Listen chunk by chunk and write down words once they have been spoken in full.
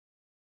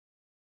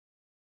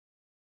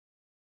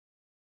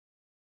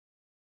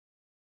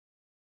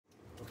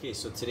Okay,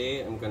 so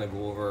today I'm gonna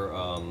go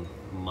over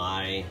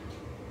my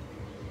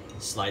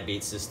slide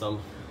bait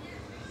system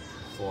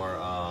for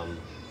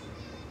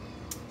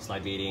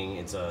slide baiting.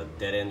 It's a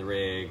dead end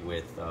rig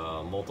with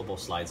multiple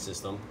slide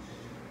system.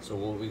 So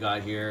what we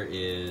got here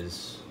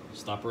is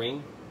stop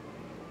ring.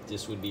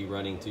 This would be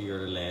running to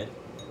your lead.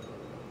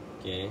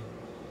 Okay,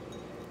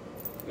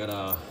 got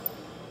a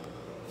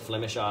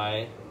Flemish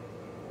eye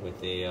with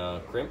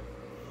a crimp.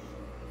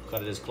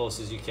 Cut it as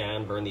close as you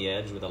can, burn the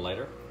edge with a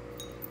lighter.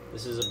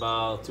 This is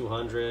about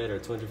 200 or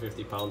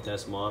 250 pound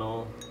test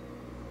mono.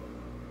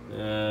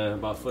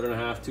 About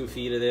 1.5 feet, 2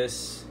 feet of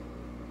this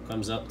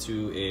comes up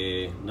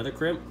to another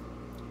crimp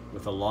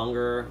with a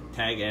longer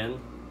tag end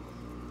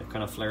that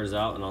kind of flares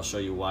out, and I'll show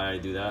you why I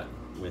do that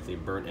with a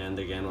burnt end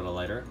again with a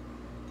lighter.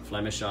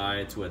 Flemish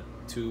eye to a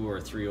 2 or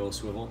 3/0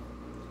 swivel.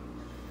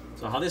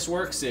 So how this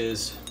works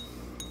is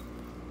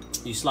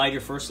you slide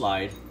your first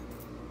slide,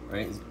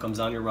 right? It comes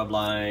on your rub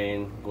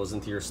line, goes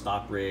into your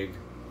stop rig.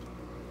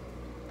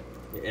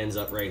 It ends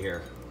up right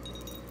here,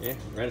 okay?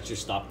 Right at your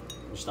stop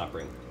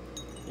ring,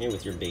 okay,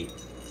 with your bait,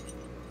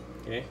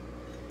 okay?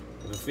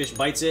 If a fish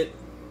bites it,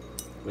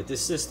 with this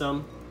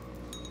system,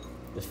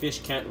 the fish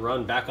can't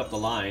run back up the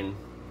line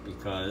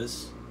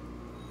because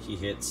he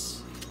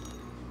hits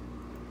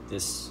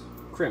this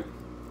crimp.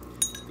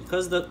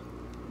 Because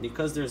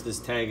there's this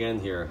tag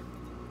end here,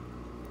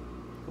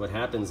 what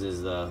happens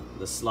is the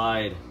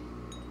slide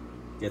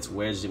gets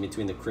wedged in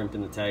between the crimp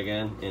and the tag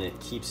end, and it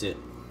keeps it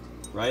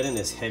right in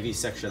this heavy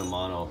section of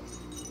mono,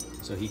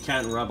 so he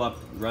can't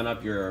run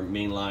up your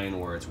main line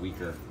where it's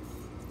weaker.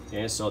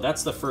 Okay, so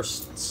that's the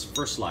first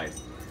slide.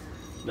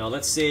 Now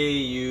let's say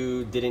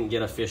you didn't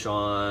get a fish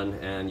on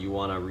and you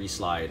want to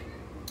reslide.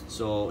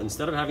 So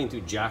instead of having to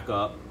jack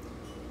up,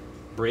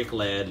 break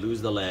lead,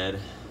 lose the lead,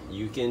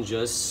 you can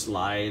just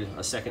slide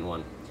a second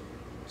one.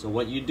 So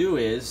what you do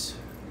is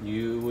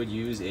you would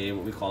use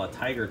what we call a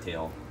tiger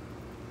tail.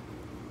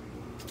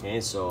 Okay,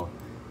 so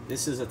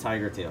this is a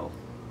tiger tail.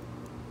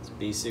 It's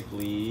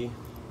basically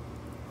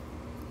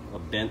a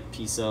bent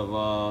piece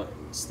of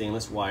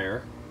stainless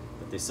wire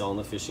that they sell in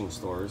the fishing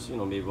stores, you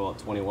know, maybe about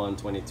 21,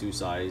 22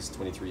 size,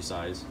 23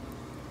 size.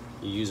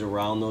 You use a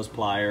round nose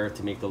plier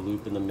to make the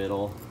loop in the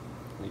middle.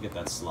 Let me get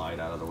that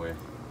slide out of the way.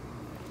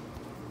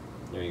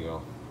 There you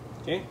go.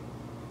 Okay.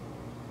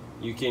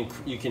 You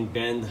can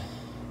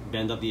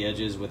bend up the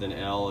edges with an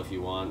L if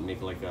you want,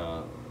 make like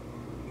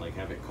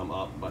have it come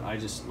up, but I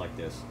just like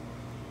this.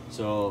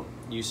 So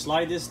you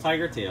slide this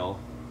tiger tail,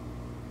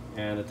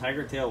 and the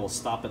tiger tail will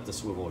stop at the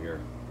swivel here.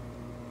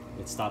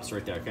 It stops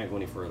right there. I can't go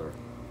any further.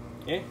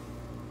 Okay?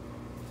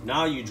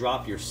 Now you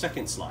drop your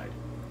second slide.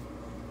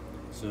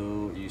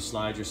 So you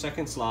slide your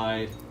second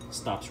slide,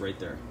 stops right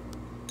there.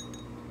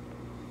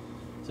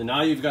 So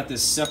now you've got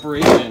this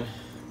separation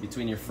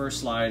between your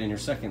first slide and your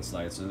second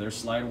slide. So there's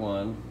slide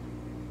 1,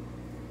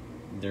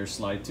 there's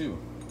slide 2.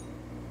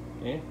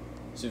 Okay?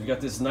 So you've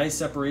got this nice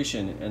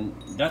separation, and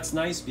that's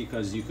nice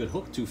because you could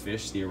hook 2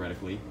 fish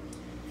theoretically.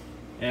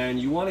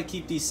 And you want to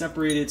keep these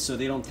separated so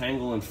they don't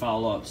tangle and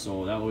foul up.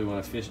 So that way when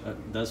a fish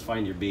does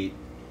find your bait,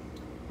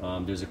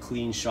 there's a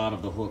clean shot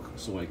of the hook,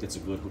 so it gets a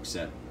good hook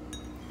set.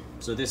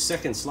 So this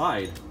second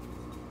slide,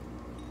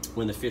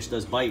 when the fish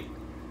does bite,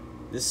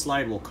 this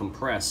slide will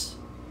compress.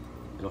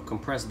 It'll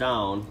compress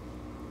down,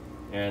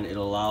 and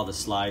it'll allow the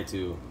slide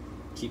to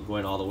keep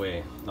going all the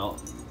way. Now,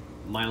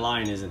 my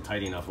line isn't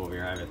tight enough over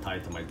here. I have it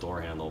tied to my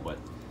door handle, but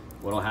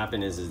what will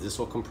happen is this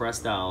will compress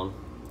down.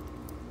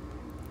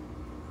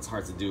 It's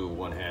hard to do with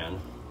one hand.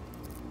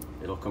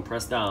 It'll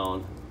compress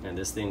down, and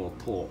this thing will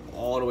pull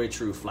all the way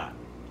through flat.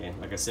 Okay,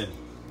 like I said,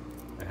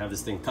 I have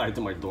this thing tied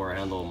to my door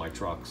handle in my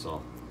truck,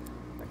 so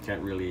I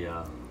can't really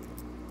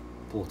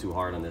pull too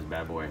hard on this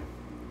bad boy.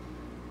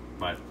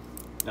 But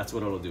that's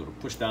what it'll do. It'll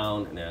push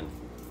down, and then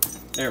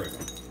there we go,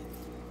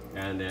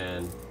 and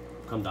then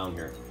come down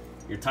here.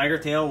 Your tiger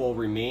tail will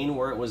remain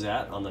where it was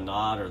at on the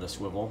knot or the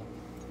swivel.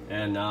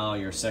 And now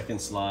your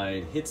second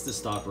slide hits the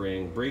stop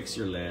ring, breaks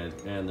your lead,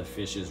 and the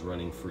fish is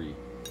running free.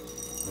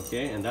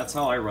 Okay, and that's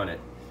how I run it.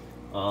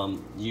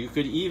 You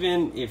could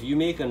even, if you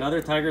make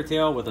another tiger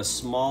tail with a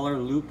smaller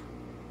loop,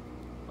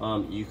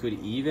 you could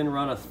even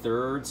run a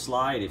third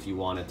slide if you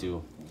wanted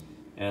to.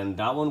 And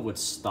that one would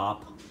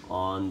stop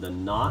on the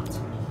knot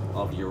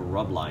of your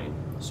rub line.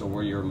 So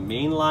where your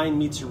main line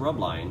meets your rub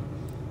line,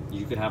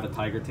 you could have a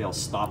tiger tail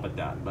stop at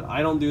that. But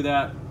I don't do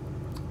that.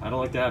 I don't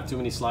like to have too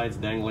many slides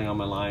dangling on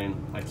my line.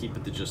 I keep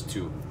it to just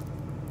 2.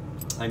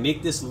 I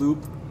make this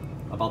loop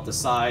about the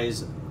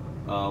size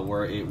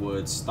where it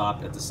would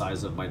stop at the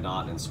size of my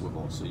knot and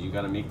swivel. So you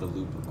got to make the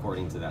loop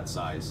according to that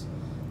size.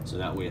 So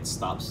that way it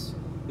stops.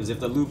 Because if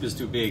the loop is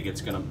too big,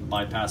 it's going to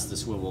bypass the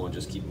swivel and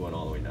just keep going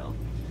all the way down.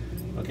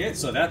 Okay,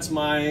 so that's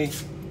my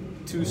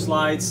 2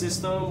 slide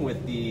system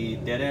with the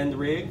dead end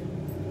rig,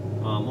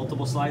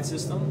 multiple slide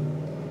system.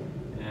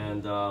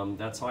 And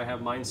that's how I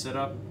have mine set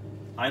up.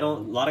 A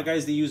lot of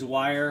guys, they use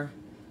wire.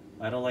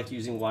 I don't like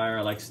using wire.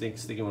 I like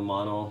sticking with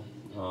mono,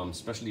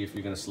 especially if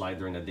you're gonna slide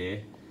during the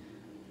day.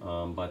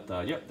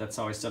 Yep, that's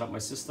how I set up my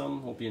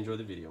system. Hope you enjoy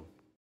the video.